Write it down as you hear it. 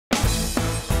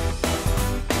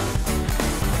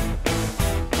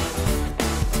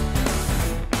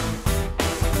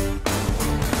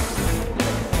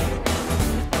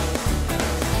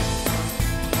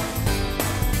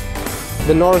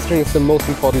the Norisring is the most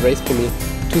important race for me.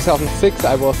 2006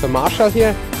 I was a marshal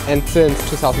here, and since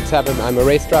 2007 I'm a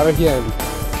race driver here, and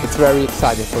it's very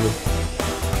exciting for me.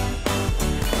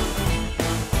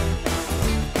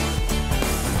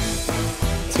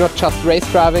 It's not just race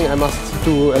driving, I must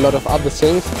do a lot of other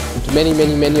things. And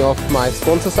many of my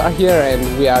sponsors are here,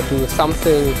 and we are doing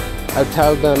something. I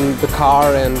tell them the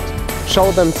car and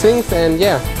show them things, and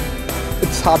yeah,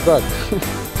 it's hard work.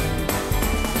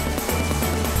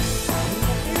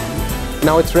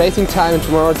 Now it's racing time, and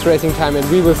tomorrow it's racing time, and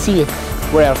we will see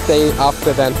where I'll stay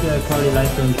after then.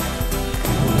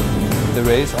 The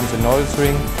race on the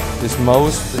Norisring is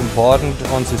most important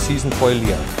on the season for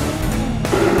Elia.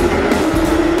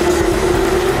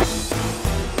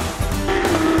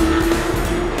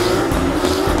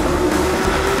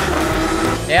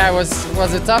 Yeah, it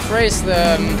was a tough race.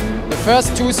 The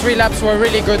first 2-3 laps were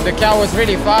really good. The car was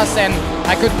really fast and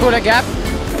I could pull a gap.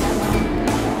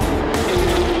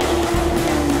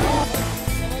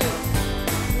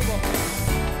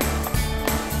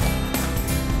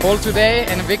 All today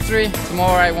and a victory.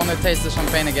 Tomorrow I want to taste the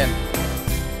champagne again.